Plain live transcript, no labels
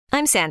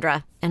I'm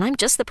Sandra, and I'm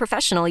just the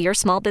professional your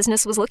small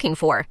business was looking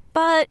for.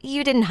 But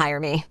you didn't hire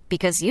me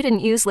because you didn't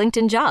use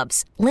LinkedIn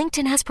Jobs.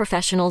 LinkedIn has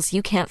professionals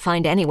you can't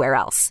find anywhere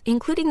else,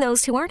 including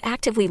those who aren't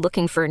actively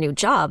looking for a new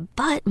job,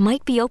 but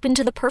might be open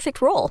to the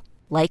perfect role,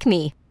 like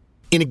me.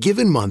 In a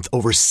given month,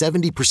 over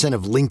 70%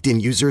 of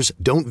LinkedIn users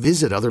don't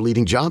visit other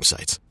leading job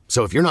sites.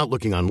 So if you're not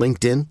looking on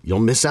LinkedIn, you'll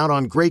miss out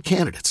on great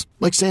candidates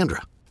like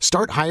Sandra.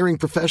 Start hiring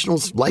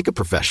professionals like a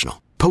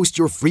professional. Post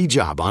your free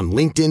job on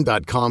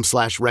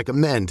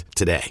linkedin.com/recommend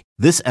today.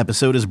 This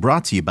episode is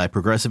brought to you by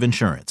Progressive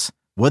Insurance.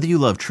 Whether you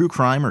love true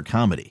crime or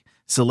comedy,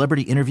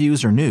 celebrity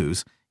interviews or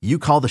news, you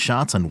call the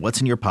shots on what's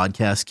in your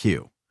podcast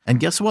queue. And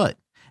guess what?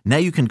 Now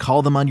you can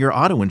call them on your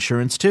auto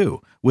insurance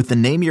too with the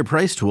Name Your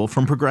Price tool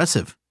from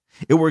Progressive.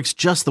 It works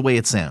just the way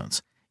it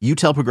sounds. You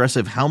tell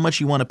Progressive how much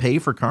you want to pay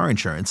for car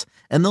insurance,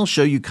 and they'll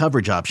show you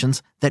coverage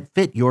options that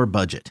fit your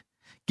budget.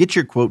 Get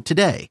your quote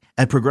today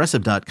at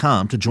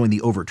Progressive.com to join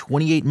the over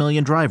 28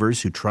 million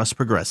drivers who trust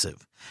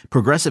Progressive.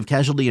 Progressive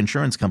Casualty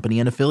Insurance Company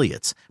and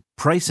Affiliates.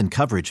 Price and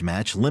coverage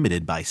match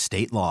limited by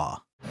state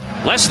law.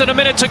 Less than a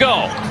minute to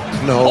go.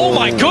 No. Oh,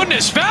 my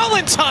goodness.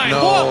 Valentine.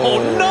 No.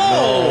 Whoa,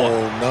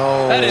 no.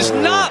 No. That is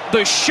not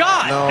the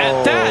shot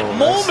at that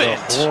moment.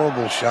 That's a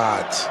horrible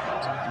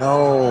shot.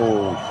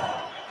 No.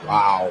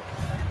 Wow.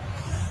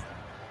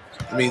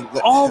 I mean,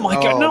 oh, my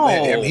God, no.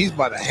 Man, I mean, he's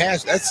about to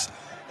hash. That's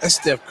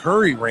Steph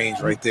Curry range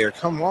right there.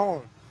 Come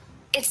on.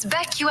 It's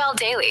BetQL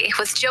Daily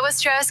with Joe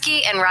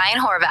Ostrowski and Ryan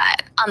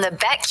Horvat on the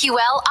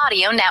BetQL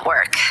Audio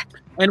Network.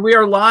 And we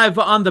are live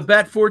on the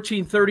Bet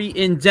 1430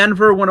 in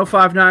Denver,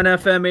 105.9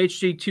 FM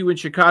HD2 in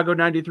Chicago,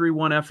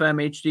 93.1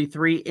 FM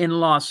HD3 in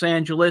Los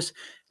Angeles.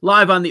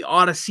 Live on the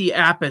Odyssey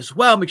app as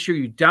well. Make sure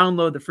you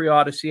download the free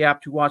Odyssey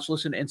app to watch,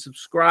 listen, and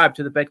subscribe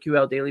to the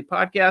BetQL Daily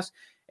podcast.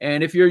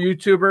 And if you're a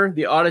YouTuber,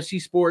 the Odyssey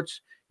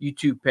Sports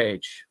YouTube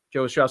page.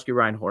 Joe Ostrowski,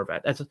 Ryan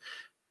Horvat.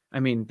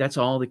 That's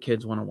all the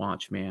kids want to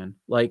watch, man.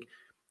 Like,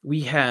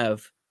 we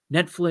have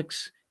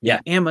Netflix,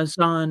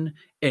 Amazon,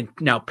 and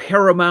now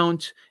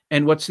Paramount.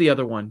 And what's the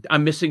other one?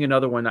 I'm missing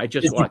another one I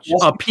just watched.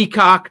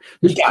 Peacock.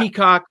 There's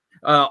Peacock.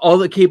 All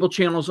the cable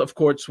channels, of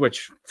course,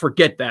 which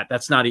forget that.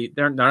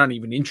 They're not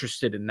even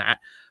interested in that.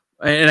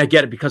 And I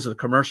get it because of the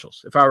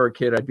commercials. If I were a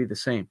kid, I'd be the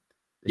same.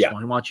 I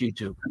want to watch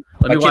YouTube.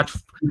 Let me watch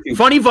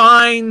funny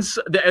vines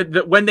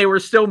when they were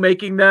still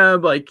making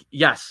them. Like,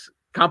 yes.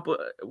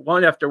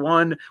 One after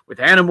one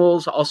with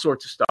animals, all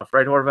sorts of stuff,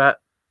 right, Horvat?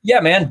 Yeah,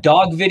 man,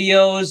 dog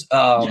videos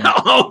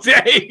all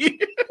day.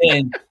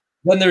 And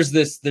then there's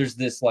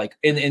this like,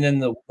 and then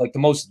the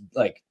most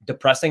like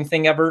depressing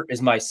thing ever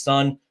is my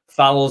son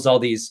follows all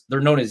these. They're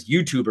known as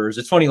YouTubers.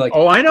 It's funny, like,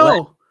 oh, I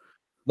know.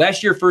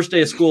 Last year, first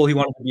day of school, he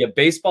wanted to be a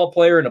baseball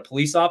player and a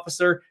police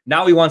officer.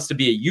 Now he wants to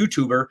be a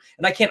YouTuber,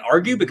 and I can't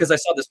argue because I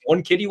saw this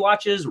one kid he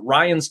watches,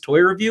 Ryan's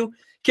Toy Review.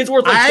 Kid's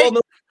worth like $12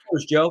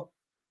 million, Joe.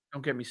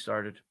 Don't get me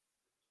started.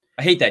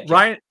 I hate that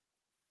kid.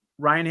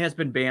 Ryan has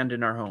been banned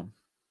in our home.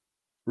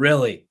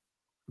 Really?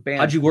 Banned.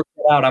 How'd you work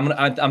that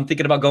out? I'm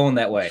thinking about going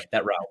that route.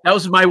 That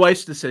was my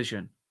wife's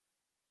decision.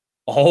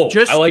 Oh,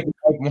 I like it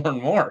more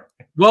and more.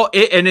 Well,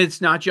 and it's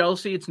not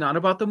jealousy. It's not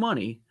about the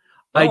money.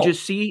 Oh. I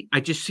just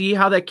see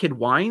how that kid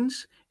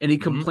whines and he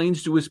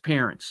complains to his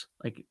parents.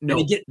 Like,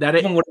 no, that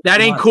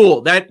ain't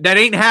cool. That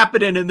ain't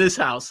happening in this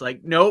house.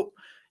 Like, nope.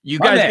 You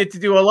guys get to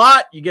do a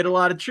lot. You get a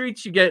lot of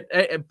treats. You get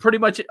pretty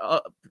much.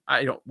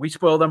 We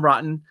spoil them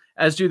rotten,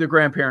 as do the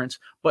grandparents.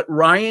 But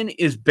Ryan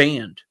is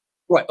banned.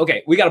 Right.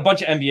 Okay. We got a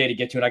bunch of NBA to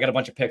get to, and I got a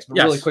bunch of picks. But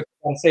really quick,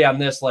 I want to say on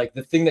this, like,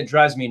 the thing that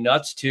drives me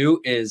nuts too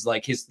is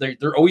like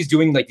they're always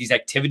doing like these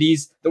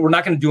activities that we're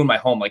not going to do in my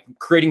home, like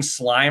creating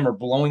slime or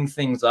blowing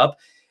things up.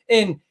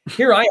 And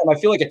here I am. I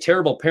feel like a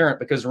terrible parent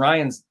because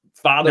Ryan's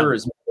father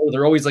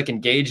they're always like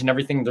engaged in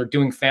everything. They're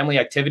doing family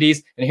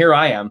activities, and here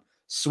I am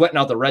sweating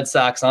out the Red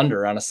Sox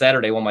under on a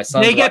Saturday when my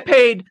son. They get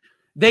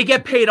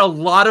paid a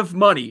lot of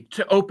money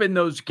to open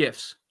those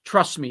gifts.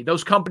 Trust me,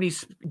 those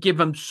companies give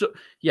them.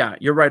 Yeah,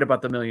 you're right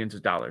about the millions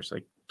of dollars.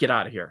 Like, get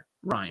out of here,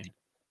 Ryan.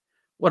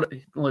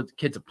 The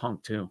kid's a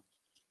punk too.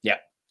 Yeah,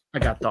 I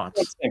got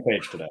thoughts. Same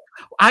page today.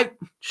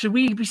 Should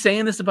we be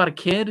saying this about a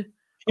kid?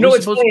 You know,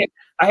 it's funny.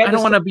 I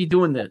don't want to be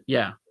doing that.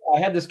 Yeah. I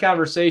had this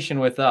conversation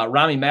with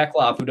Rami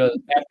Makloff, who does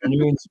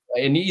afternoons,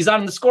 and he's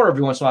on the Score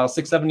every once in a while.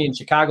 670 in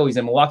Chicago. He's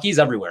in Milwaukee. He's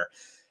everywhere.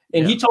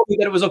 And he told me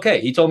that it was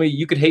okay. He told me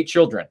you could hate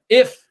children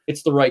if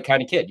it's the right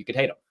kind of kid. You could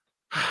hate them.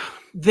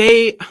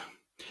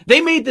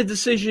 They made the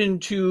decision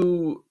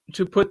to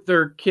put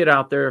their kid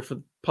out there for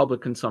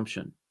public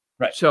consumption.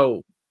 Right.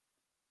 So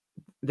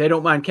they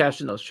don't mind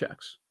cashing those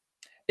checks.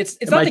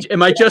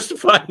 Am I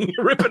justifying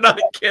ripping on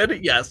a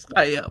kid? Yes,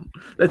 I am.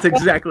 That's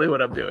exactly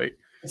what I'm doing.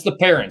 It's the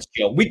parents,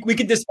 Joe. We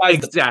could despise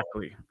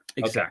exactly.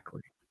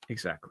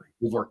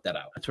 We've worked that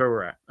out. That's where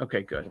we're at.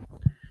 Okay, good.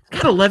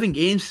 It's got 11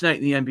 games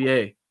tonight in the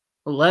NBA.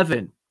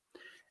 11.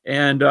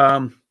 And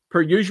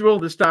per usual,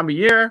 this time of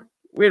year,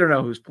 we don't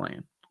know who's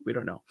playing. We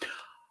don't know.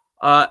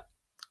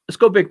 Let's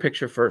go big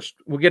picture first.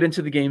 We'll get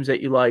into the games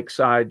that you like,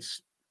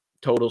 sides,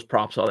 totals,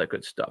 props, all that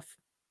good stuff.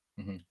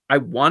 Mm-hmm. I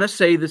want to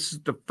say this is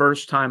the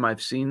first time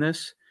I've seen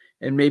this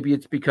And maybe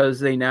it's because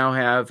they now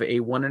have a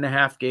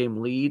 1.5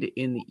 game lead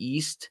in the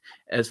East,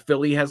 as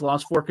Philly has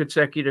lost 4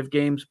 consecutive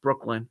games.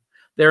 Brooklyn,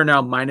 they're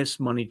now minus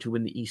money to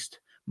win the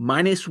East,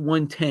 minus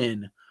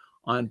 110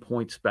 on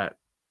PointsBet.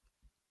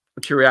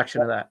 What's your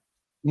reaction to that?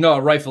 No,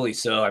 rightfully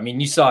so. I mean,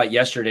 you saw it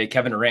yesterday.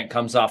 Kevin Durant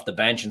comes off the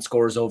bench and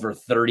scores over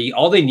 30.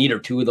 All they need are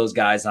 2 of those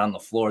guys on the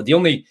floor. The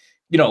only,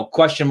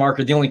 question mark,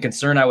 or the only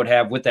concern I would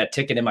have with that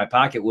ticket in my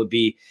pocket would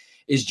be,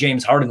 is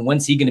James Harden,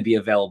 when's he going to be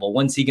available?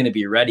 When's he going to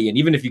be ready? And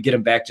even if you get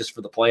him back just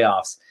for the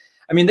playoffs,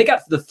 I mean, they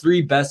got the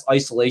 3 best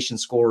isolation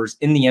scorers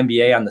in the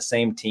NBA on the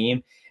same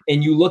team.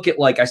 And you look at,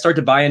 I start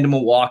to buy into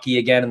Milwaukee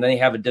again, and then they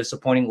have a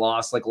disappointing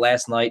loss like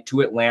last night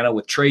to Atlanta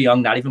with Trae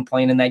Young not even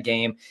playing in that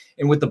game.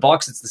 And with the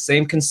Bucks, it's the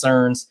same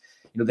concerns.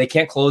 They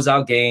can't close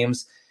out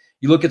games.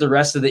 You look at the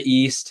rest of the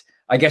East,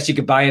 I guess you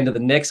could buy into the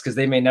Knicks because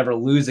they may never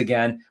lose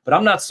again. But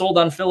I'm not sold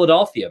on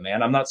Philadelphia,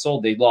 man. I'm not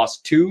sold. They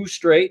lost 2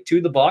 straight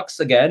to the Bucks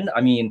again.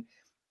 I mean,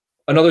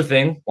 another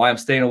thing why I'm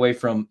staying away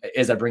from,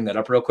 as I bring that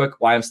up real quick,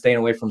 why I'm staying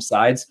away from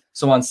sides.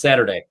 So on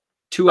Saturday,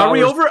 2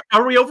 hours.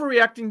 Are we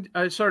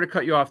overreacting? Sorry to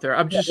cut you off there.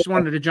 I just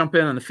wanted to jump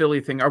in on the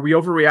Philly thing. Are we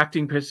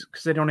overreacting because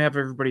they don't have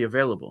everybody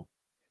available?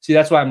 See,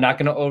 that's why I'm not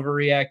going to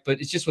overreact. But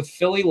it's just with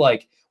Philly,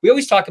 we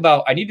always talk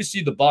about, I need to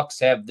see the Bucks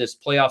have this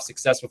playoff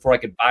success before I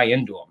could buy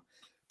into them.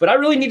 But I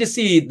really need to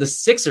see the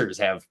Sixers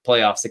have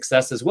playoff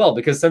success as well,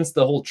 because since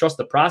the whole trust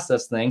the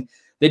process thing,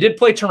 they did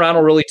play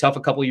Toronto really tough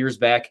a couple years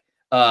back.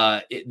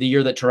 The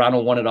year that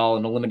Toronto won it all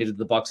and eliminated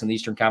the Bucks in the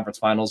Eastern Conference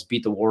Finals,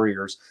 beat the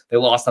Warriors. They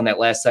lost on that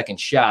last second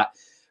shot.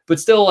 But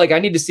still, I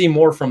need to see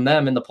more from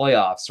them in the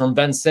playoffs. From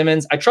Ben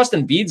Simmons, I trust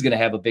Embiid's going to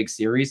have a big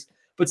series.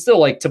 But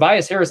still,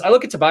 Tobias Harris, I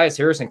look at Tobias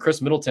Harris and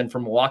Chris Middleton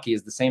from Milwaukee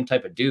as the same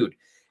type of dude.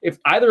 If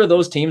either of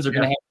those teams are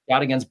going to have a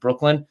shot against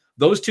Brooklyn,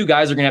 those 2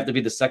 guys are going to have to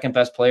be the second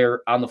best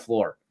player on the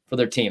floor for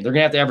their team. They're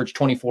going to have to average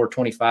 24,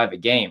 25 a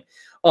game.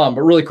 But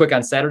really quick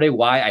on Saturday,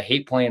 why I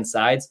hate playing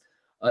sides.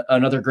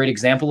 Another great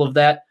example of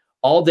that.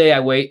 All day I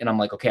wait and I'm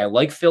like, okay, I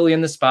like Philly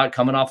in this spot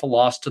coming off a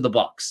loss to the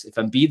Bucks. If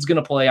Embiid's going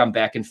to play, I'm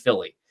back in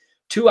Philly.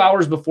 2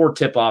 hours before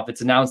tip-off,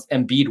 it's announced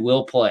Embiid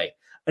will play.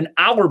 An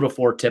hour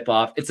before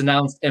tip-off, it's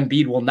announced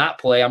Embiid will not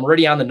play. I'm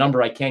already on the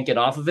number. I can't get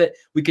off of it.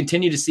 We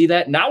continue to see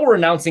that. Now we're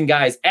announcing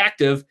guys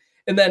active,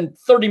 and then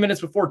 30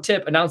 minutes before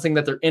tip announcing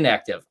that they're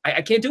inactive.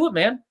 I can't do it,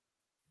 man.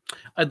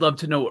 I'd love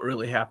to know what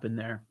really happened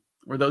there.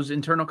 Were those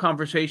internal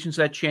conversations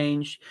that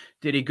changed?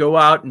 Did he go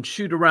out and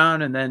shoot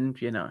around and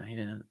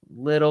then,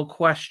 little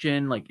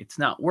question, it's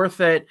not worth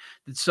it?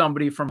 Did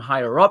somebody from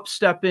higher up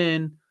step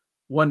in?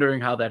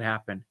 Wondering how that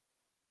happened.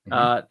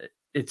 Mm-hmm.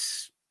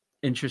 It's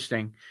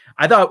interesting.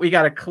 I thought we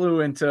got a clue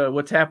into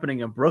what's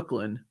happening in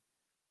Brooklyn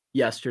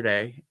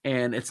yesterday,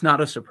 and it's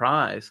not a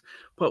surprise.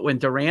 But when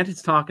Durant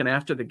is talking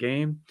after the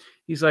game,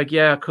 he's like,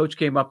 yeah, coach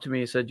came up to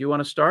me and said, do you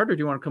want to start or do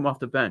you want to come off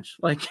the bench?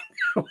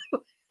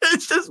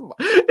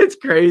 It's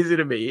crazy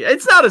to me.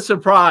 It's not a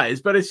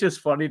surprise, but it's just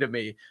funny to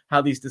me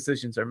how these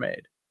decisions are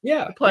made.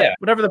 Yeah.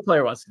 Whatever the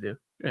player wants to do.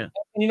 Yeah.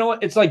 And you know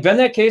what? It's been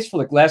that case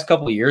for the last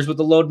couple of years with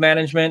the load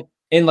management.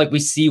 And we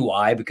see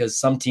why, because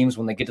some teams,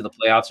 when they get to the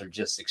playoffs, are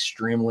just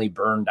extremely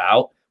burned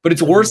out. But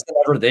it's worse than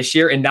ever this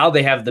year. And now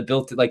they have the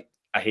built,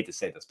 I hate to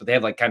say this, but they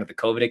have kind of the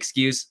COVID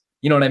excuse.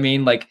 You know what I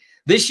mean?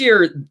 This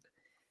year,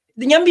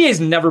 the NBA has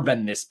never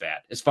been this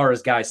bad as far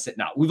as guys sitting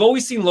out. We've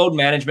always seen load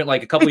management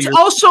a couple of years. It's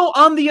also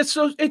on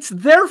it's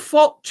their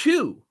fault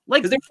too.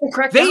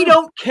 They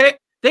don't care.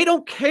 They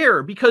don't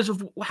care because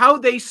of how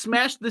they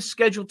smashed the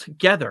schedule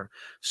together.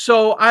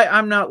 So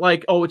I'm not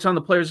it's on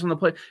the players,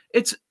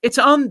 It's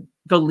on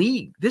the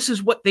league. This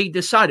is what they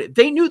decided.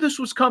 They knew this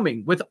was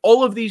coming with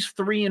all of these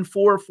 3 and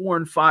 4, 4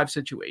 and 5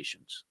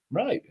 situations.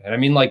 Right. And I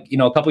mean,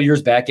 a couple of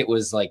years back, it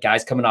was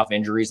guys coming off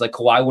injuries.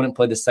 Kawhi wouldn't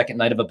play the second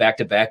night of a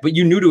back-to-back, but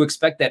you knew to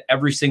expect that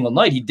every single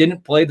night. He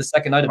didn't play the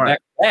second night of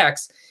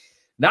back-to-backs.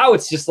 Now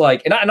it's just I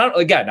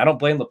don't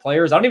blame the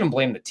players. I don't even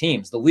blame the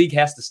teams. The league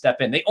has to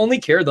step in. They only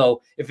care,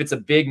 though, if it's a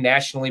big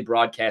nationally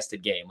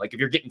broadcasted game. If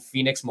you're getting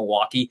Phoenix,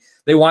 Milwaukee,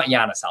 they want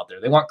Giannis out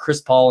there. They want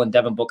Chris Paul and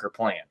Devin Booker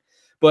playing.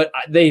 But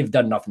they've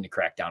done nothing to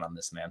crack down on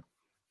this, man.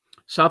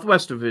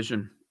 Southwest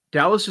Division.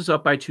 Dallas is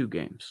up by 2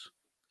 games,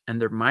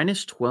 and they're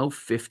minus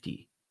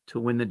 1250 to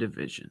win the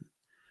division.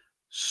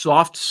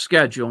 Soft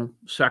schedule.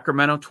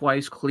 Sacramento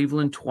twice,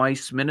 Cleveland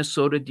twice,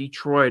 Minnesota,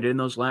 Detroit in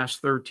those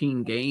last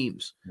 13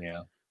 games.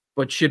 Yeah.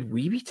 But should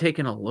we be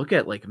taking a look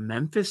at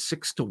Memphis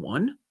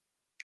 6-1?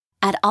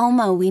 At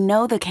Alma, we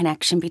know the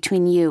connection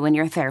between you and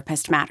your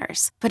therapist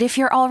matters. But if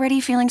you're already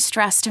feeling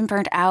stressed and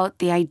burnt out,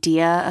 the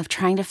idea of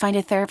trying to find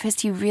a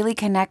therapist you really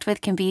connect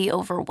with can be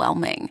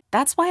overwhelming.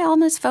 That's why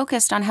Alma's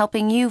focused on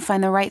helping you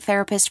find the right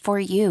therapist for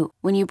you.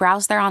 When you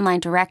browse their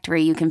online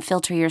directory, you can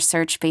filter your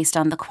search based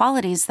on the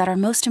qualities that are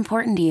most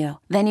important to you.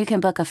 Then you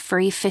can book a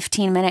free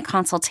 15-minute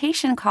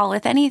consultation call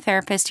with any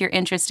therapist you're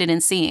interested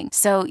in seeing,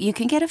 so you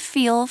can get a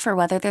feel for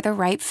whether they're the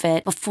right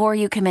fit before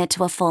you commit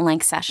to a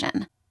full-length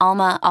session.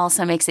 Alma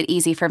also makes it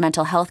easy for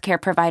mental health care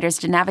providers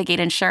to navigate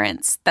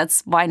insurance.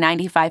 That's why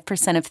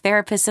 95% of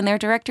therapists in their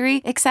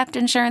directory accept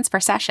insurance for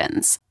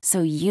sessions.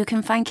 So you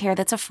can find care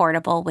that's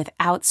affordable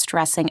without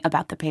stressing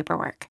about the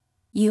paperwork.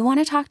 You want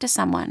to talk to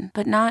someone,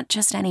 but not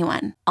just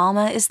anyone.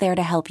 Alma is there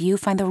to help you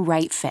find the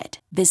right fit.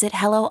 Visit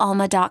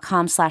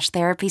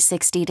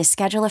helloalma.com/therapy60 to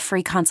schedule a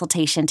free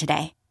consultation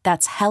today.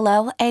 That's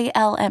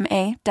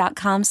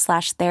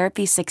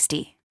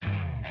helloalma.com/therapy60.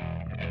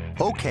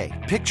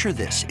 Okay, picture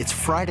this. It's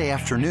Friday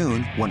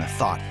afternoon when a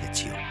thought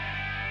hits you.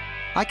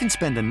 I can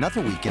spend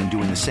another weekend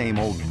doing the same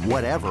old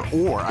whatever,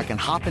 or I can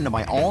hop into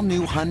my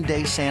all-new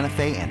Hyundai Santa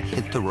Fe and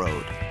hit the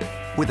road.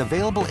 With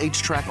available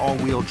H-Track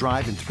all-wheel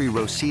drive and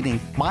 3-row seating,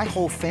 my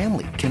whole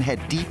family can head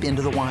deep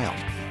into the wild.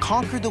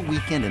 Conquer the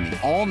weekend in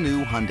the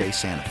all-new Hyundai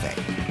Santa Fe.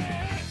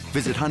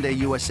 Visit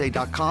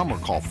HyundaiUSA.com or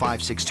call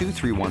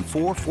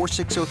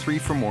 562-314-4603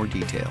 for more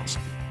details.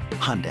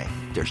 Hyundai,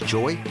 there's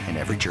joy in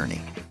every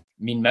journey. I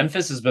mean,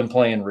 Memphis has been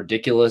playing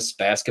ridiculous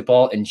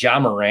basketball, and Ja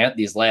Morant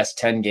these last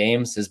 10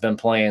 games has been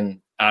playing,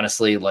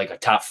 honestly, like a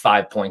top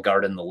 5 point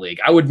guard in the league.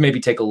 I would maybe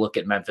take a look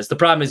at Memphis. The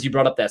problem is you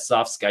brought up that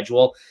soft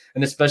schedule,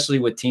 and especially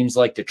with teams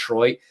like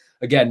Detroit,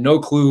 again, no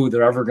clue who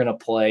they're ever going to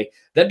play.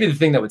 That'd be the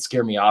thing that would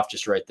scare me off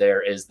just right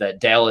there, is that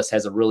Dallas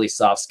has a really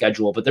soft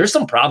schedule, but there's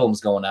some problems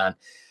going on.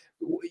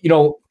 You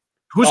know,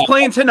 who's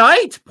playing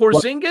tonight?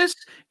 Porzingis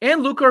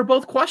and Luka are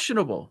both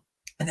questionable.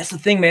 And that's the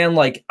thing, man.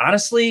 Like,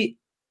 honestly,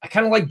 I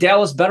kind of like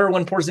Dallas better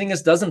when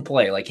Porzingis doesn't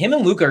play. Like, him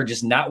and Luka are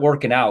just not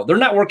working out. They're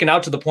not working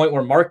out to the point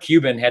where Mark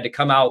Cuban had to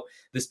come out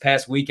this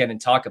past weekend and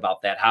talk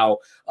about that, how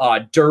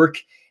Dirk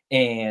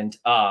and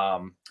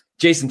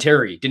Jason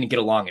Terry didn't get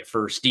along at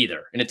first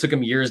either. And it took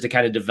him years to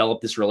kind of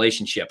develop this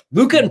relationship.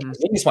 Luka and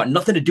Porzingis want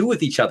nothing to do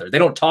with each other. They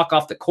don't talk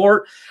off the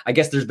court. I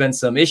guess there's been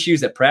some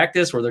issues at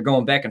practice where they're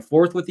going back and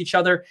forth with each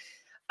other.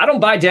 I don't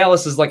buy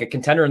Dallas as like a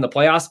contender in the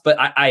playoffs, but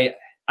I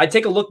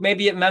take a look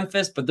maybe at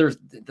Memphis, but there's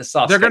the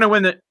soft. They're going to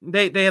win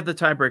they have the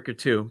tiebreaker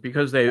too,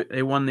 because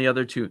they won the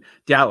other two.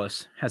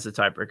 Dallas has the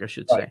tiebreaker, I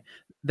should say. Right.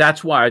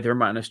 That's why they're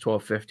minus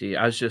 1250.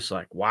 I was just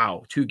like,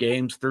 wow, 2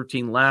 games,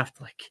 13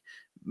 left. Like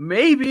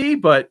maybe,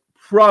 but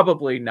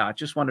probably not.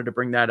 Just wanted to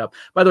bring that up.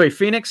 By the way,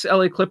 Phoenix,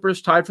 LA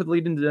Clippers tied for the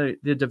lead in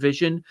the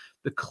division.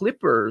 The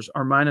Clippers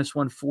are minus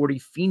 140.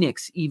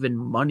 Phoenix even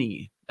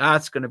money.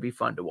 That's going to be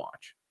fun to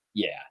watch.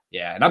 Yeah.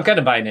 And I'm kind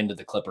of buying into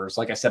the Clippers.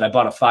 Like I said, I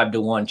bought a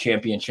 5-1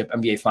 championship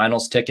NBA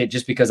Finals ticket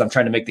just because I'm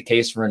trying to make the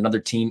case for another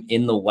team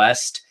in the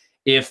West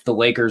if the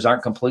Lakers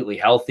aren't completely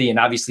healthy. And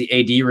obviously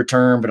AD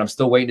returned, but I'm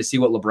still waiting to see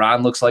what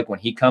LeBron looks like when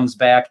he comes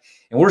back.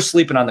 And we're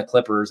sleeping on the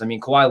Clippers. I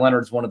mean, Kawhi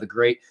Leonard's one of the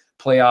great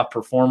playoff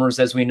performers,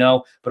 as we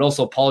know, but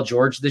also Paul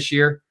George this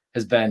year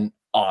has been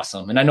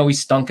awesome. And I know he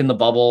stunk in the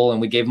bubble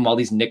and we gave him all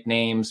these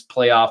nicknames,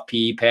 playoff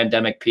P,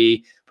 pandemic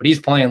P, but he's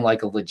playing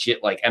like a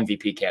legit like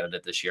MVP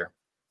candidate this year.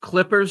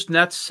 Clippers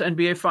Nets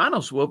NBA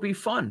Finals will be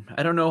fun.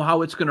 I don't know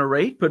how it's going to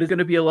rate, but it's going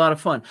to be a lot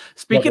of fun.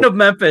 Speaking of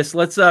Memphis,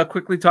 let's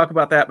quickly talk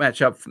about that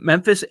matchup.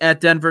 Memphis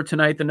at Denver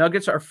tonight. The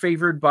Nuggets are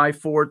favored by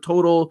 4,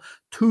 total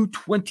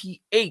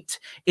 228.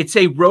 It's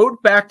a road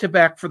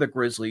back-to-back for the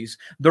Grizzlies.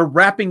 They're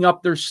wrapping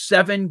up their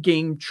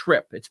 7-game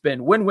trip. It's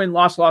been win-win,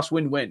 loss-loss,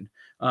 win-win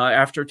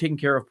after taking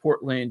care of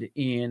Portland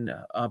in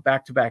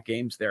back-to-back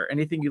games there.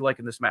 Anything you like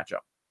in this matchup?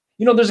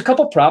 You know, there's a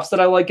couple props that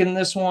I like in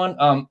this one.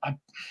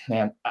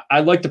 I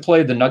like to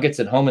play the Nuggets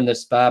at home in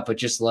this spot, but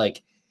just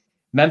like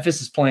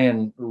Memphis is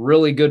playing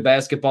really good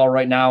basketball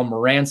right now.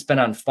 Morant's been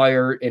on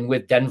fire, and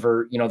with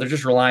Denver, you know, they're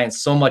just relying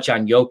so much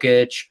on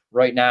Jokic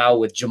right now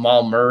with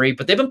Jamal Murray,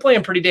 but they've been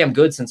playing pretty damn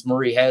good since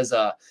Murray has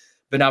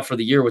been out for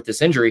the year with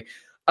this injury.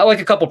 I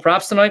like a couple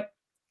props tonight.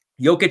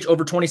 Jokic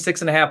over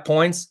 26.5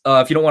 points.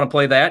 If you don't want to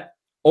play that,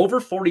 over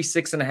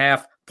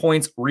 46.5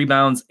 points,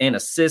 rebounds, and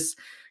assists.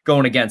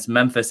 Going against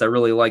Memphis, I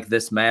really like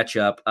this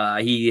matchup.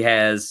 He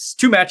has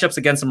 2 matchups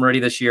against him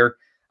already this year.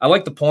 I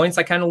like the points.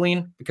 I kind of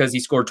lean because he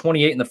scored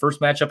 28 in the first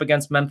matchup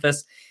against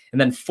Memphis and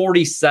then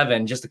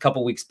 47 just a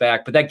couple weeks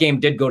back. But that game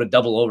did go to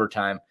double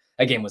overtime.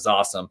 That game was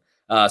awesome.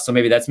 So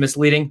maybe that's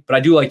misleading. But I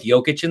do like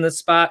Jokic in this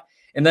spot.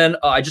 And then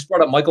I just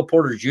brought up Michael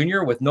Porter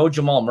Jr. with no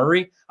Jamal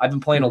Murray. I've been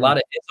playing a lot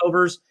of hits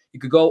overs.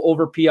 You could go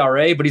over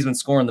PRA, but he's been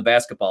scoring the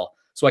basketball.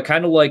 So I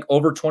kind of like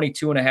over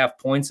 22.5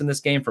 points in this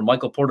game for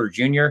Michael Porter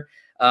Jr.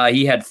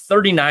 He had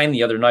 39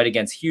 the other night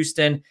against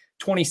Houston,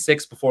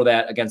 26 before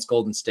that against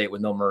Golden State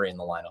with no Murray in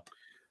the lineup.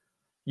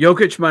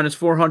 Jokic minus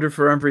 400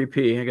 for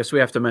MVP. I guess we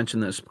have to mention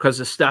this because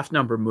the staff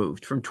number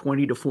moved from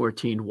 20 to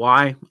 14.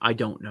 Why? I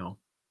don't know.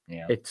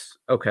 Yeah. It's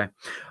okay.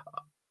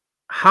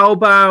 How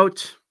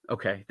about,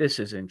 okay, this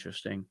is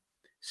interesting.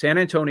 San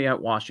Antonio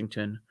at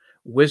Washington.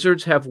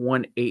 Wizards have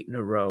won 8 in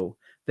a row.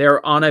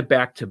 They're on a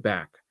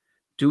back-to-back.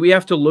 Do we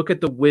have to look at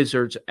the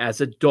Wizards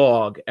as a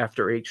dog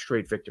after 8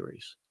 straight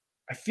victories?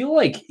 I feel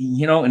like,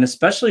 you know, and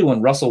especially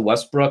when Russell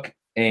Westbrook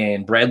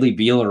and Bradley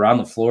Beal are on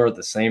the floor at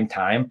the same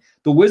time,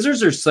 the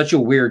Wizards are such a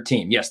weird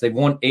team. Yes, they've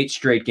won 8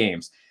 straight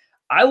games.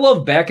 I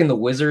love backing the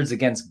Wizards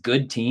against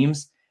good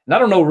teams. And I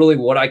don't know really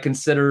what I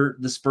consider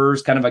the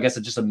Spurs, kind of, I guess,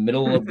 just a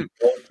middle of the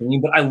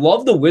team. But I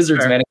love the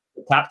Wizards, man.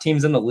 The top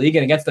teams in the league,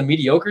 and against the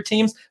mediocre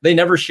teams, they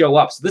never show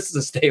up. So this is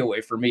a stay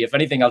away for me. If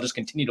anything, I'll just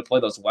continue to play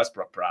those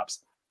Westbrook props.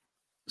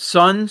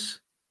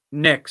 Suns,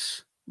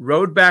 Knicks,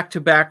 road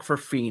back-to-back for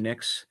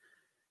Phoenix.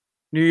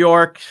 New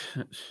York,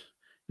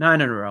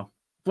 9 in a row.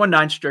 won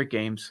 9 straight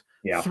games.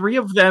 Yeah. 3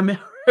 of them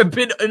have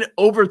been in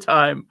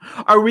overtime.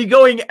 Are we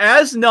going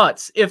as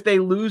nuts if they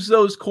lose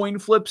those coin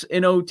flips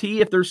in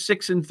OT? If they're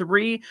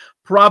 6-3,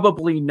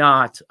 probably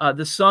not.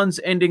 The Suns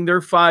ending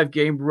their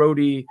 5-game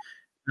roadie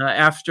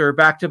after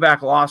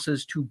back-to-back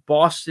losses to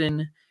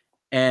Boston,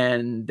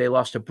 and they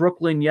lost to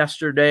Brooklyn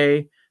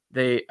yesterday.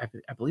 I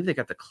believe they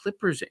got the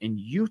Clippers in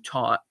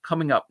Utah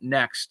coming up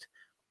next.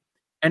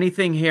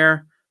 Anything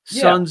here?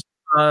 Yeah.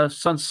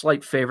 Suns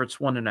slight favorites,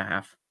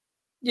 1.5.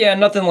 Yeah,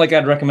 nothing like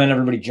I'd recommend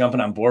everybody jumping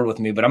on board with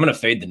me, but I'm going to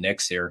fade the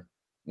Knicks here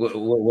with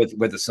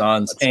the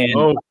Suns.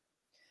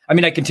 I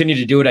mean, I continue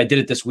to do it. I did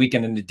it this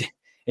weekend, and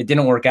it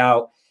didn't work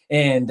out.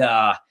 And they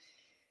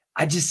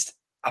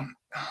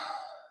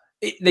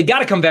got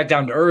to come back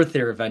down to earth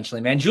here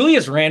eventually, man.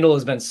 Julius Randle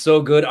has been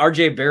so good.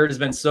 RJ Barrett has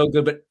been so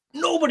good, but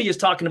nobody is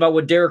talking about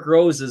what Derrick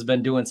Rose has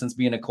been doing since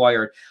being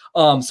acquired.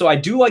 So I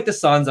do like the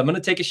Suns. I'm going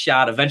to take a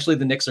shot. Eventually,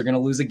 the Knicks are going to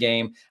lose a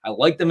game. I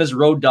like them as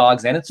road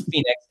dogs, and it's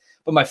Phoenix.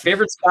 But my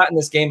favorite spot in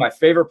this game, my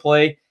favorite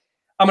play,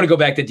 I'm going to go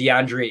back to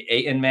DeAndre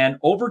Ayton, man.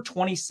 Over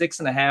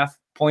 26.5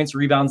 points,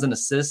 rebounds, and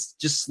assists.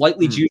 Just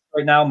slightly juiced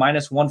right now,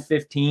 minus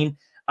 115.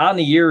 On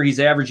the year, he's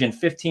averaging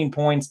 15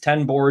 points,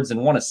 10 boards, and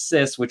 1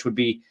 assist, which would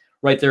be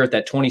right there at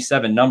that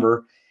 27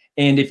 number.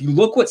 And if you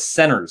look what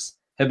centers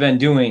have been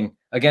doing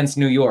against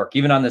New York,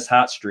 even on this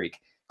hot streak,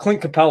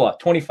 Clint Capella,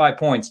 25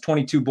 points,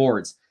 22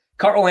 boards.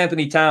 Karl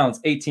Anthony Towns,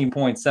 18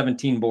 points,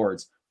 17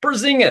 boards.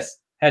 Porzingis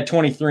had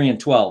 23 and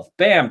 12.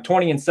 Bam,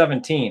 20 and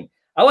 17.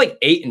 I like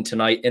Ayton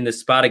tonight in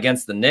this spot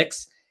against the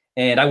Knicks,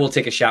 and I will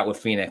take a shot with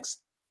Phoenix.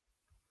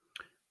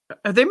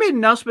 Have they made an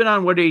announcement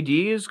on what AD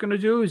is going to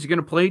do? Is he going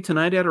to play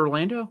tonight at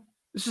Orlando?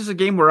 This is a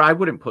game where I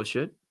wouldn't push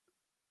it.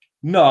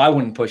 No, I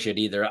wouldn't push it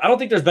either. I don't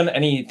think there's been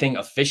anything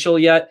official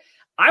yet.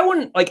 I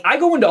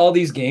go into all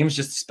these games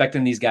just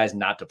expecting these guys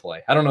not to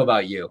play. I don't know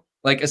about you.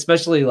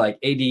 Especially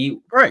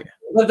AD. Right.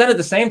 But then at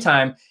the same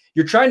time,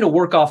 you're trying to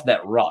work off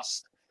that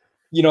rust.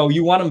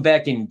 You want them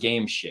back in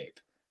game shape.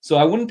 So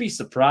I wouldn't be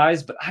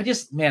surprised, but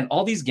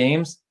all these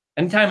games,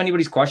 anytime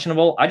anybody's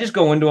questionable, I just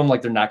go into them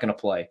like they're not going to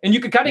play. And you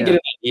could kind of get an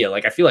idea.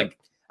 I feel like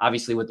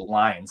obviously with the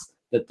lines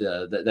that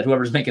that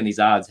whoever's making these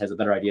odds has a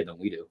better idea than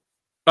we do.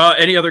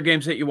 Any other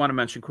games that you want to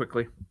mention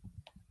quickly?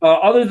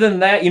 Other than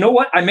that, you know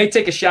what? I may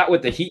take a shot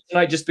with the Heat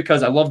tonight just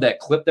because I love that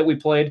clip that we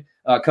played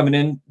coming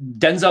in.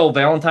 Denzel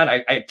Valentine,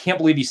 I can't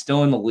believe he's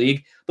still in the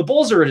league. The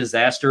Bulls are a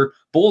disaster.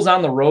 Bulls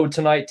on the road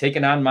tonight,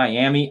 taking on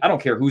Miami. I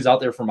don't care who's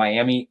out there for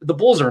Miami. The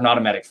Bulls are an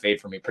automatic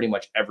fade for me pretty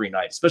much every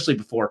night, especially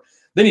before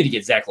they need to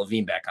get Zach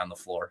LaVine back on the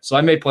floor. So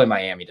I may play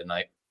Miami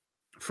tonight.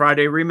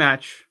 Friday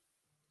rematch.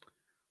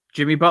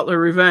 Jimmy Butler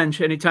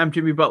revenge. Anytime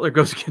Jimmy Butler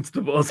goes against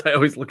the Bulls, I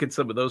always look at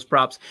some of those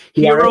props.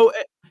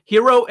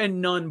 Hero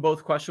and Nunn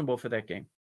both questionable for that game.